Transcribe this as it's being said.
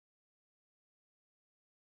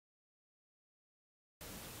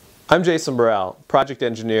I'm Jason Burrell, project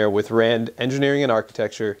engineer with RAND Engineering and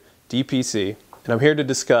Architecture, DPC, and I'm here to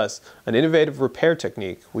discuss an innovative repair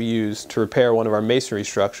technique we use to repair one of our masonry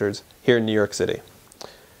structures here in New York City.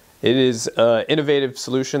 It is an innovative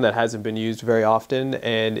solution that hasn't been used very often,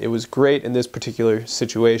 and it was great in this particular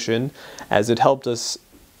situation as it helped us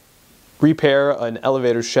repair an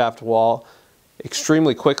elevator shaft wall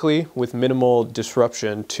extremely quickly with minimal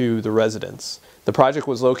disruption to the residents. The project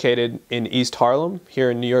was located in East Harlem here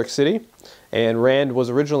in New York City, and RAND was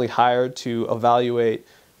originally hired to evaluate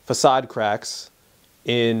facade cracks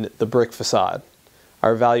in the brick facade.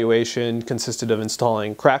 Our evaluation consisted of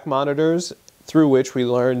installing crack monitors through which we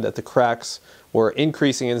learned that the cracks were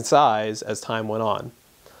increasing in size as time went on.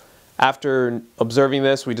 After observing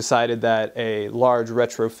this, we decided that a large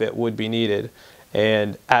retrofit would be needed,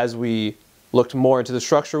 and as we looked more into the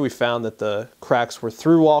structure, we found that the cracks were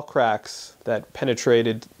through-wall cracks that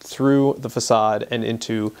penetrated through the facade and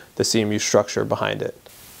into the CMU structure behind it.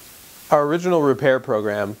 Our original repair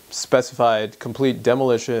program specified complete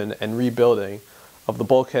demolition and rebuilding of the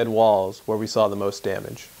bulkhead walls where we saw the most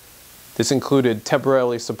damage. This included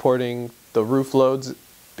temporarily supporting the roof loads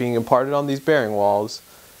being imparted on these bearing walls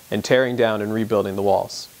and tearing down and rebuilding the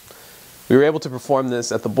walls. We were able to perform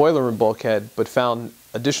this at the boiler room bulkhead, but found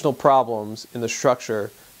additional problems in the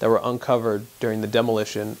structure that were uncovered during the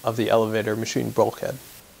demolition of the elevator machine bulkhead.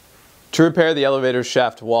 To repair the elevator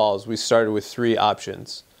shaft walls, we started with three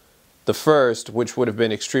options. The first, which would have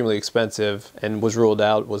been extremely expensive and was ruled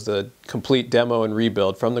out, was the complete demo and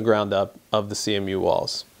rebuild from the ground up of the CMU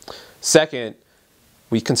walls. Second,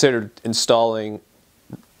 we considered installing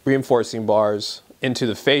reinforcing bars into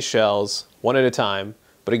the face shells one at a time,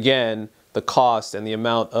 but again, the cost and the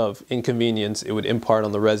amount of inconvenience it would impart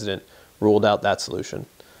on the resident ruled out that solution.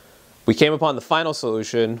 We came upon the final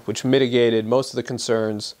solution, which mitigated most of the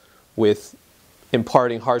concerns with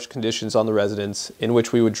imparting harsh conditions on the residents, in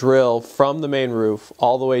which we would drill from the main roof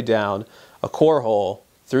all the way down a core hole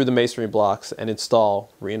through the masonry blocks and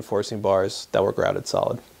install reinforcing bars that were grouted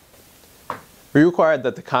solid. We required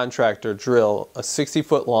that the contractor drill a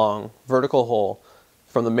 60-foot long vertical hole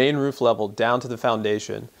from the main roof level down to the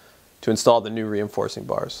foundation to install the new reinforcing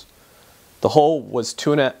bars. The hole was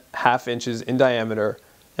 2.5 inches in diameter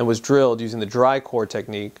and was drilled using the dry core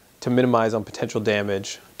technique to minimize on potential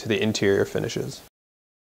damage to the interior finishes.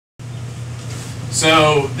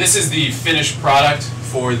 So this is the finished product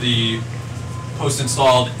for the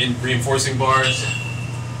post-installed reinforcing bars.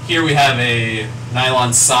 Here we have a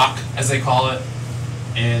nylon sock, as they call it,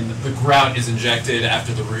 and the grout is injected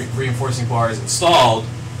after the reinforcing bar is installed,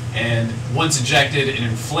 and once injected it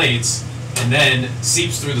inflates and then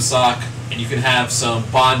seeps through the sock, and you can have some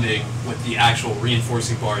bonding with the actual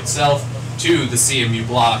reinforcing bar itself to the CMU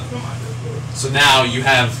block. So now you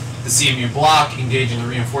have the CMU block engaging the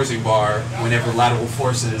reinforcing bar whenever lateral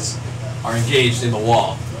forces are engaged in the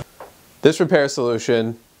wall. This repair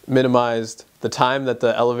solution minimized the time that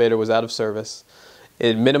the elevator was out of service.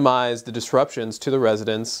 It minimized the disruptions to the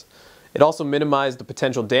residents. It also minimized the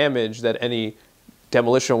potential damage that any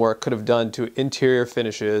demolition work could have done to interior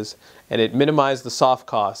finishes, and it minimized the soft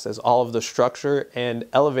costs as all of the structure and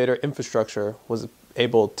elevator infrastructure was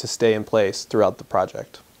able to stay in place throughout the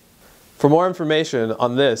project. For more information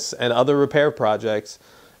on this and other repair projects,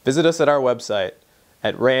 visit us at our website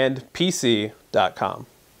at randpc.com.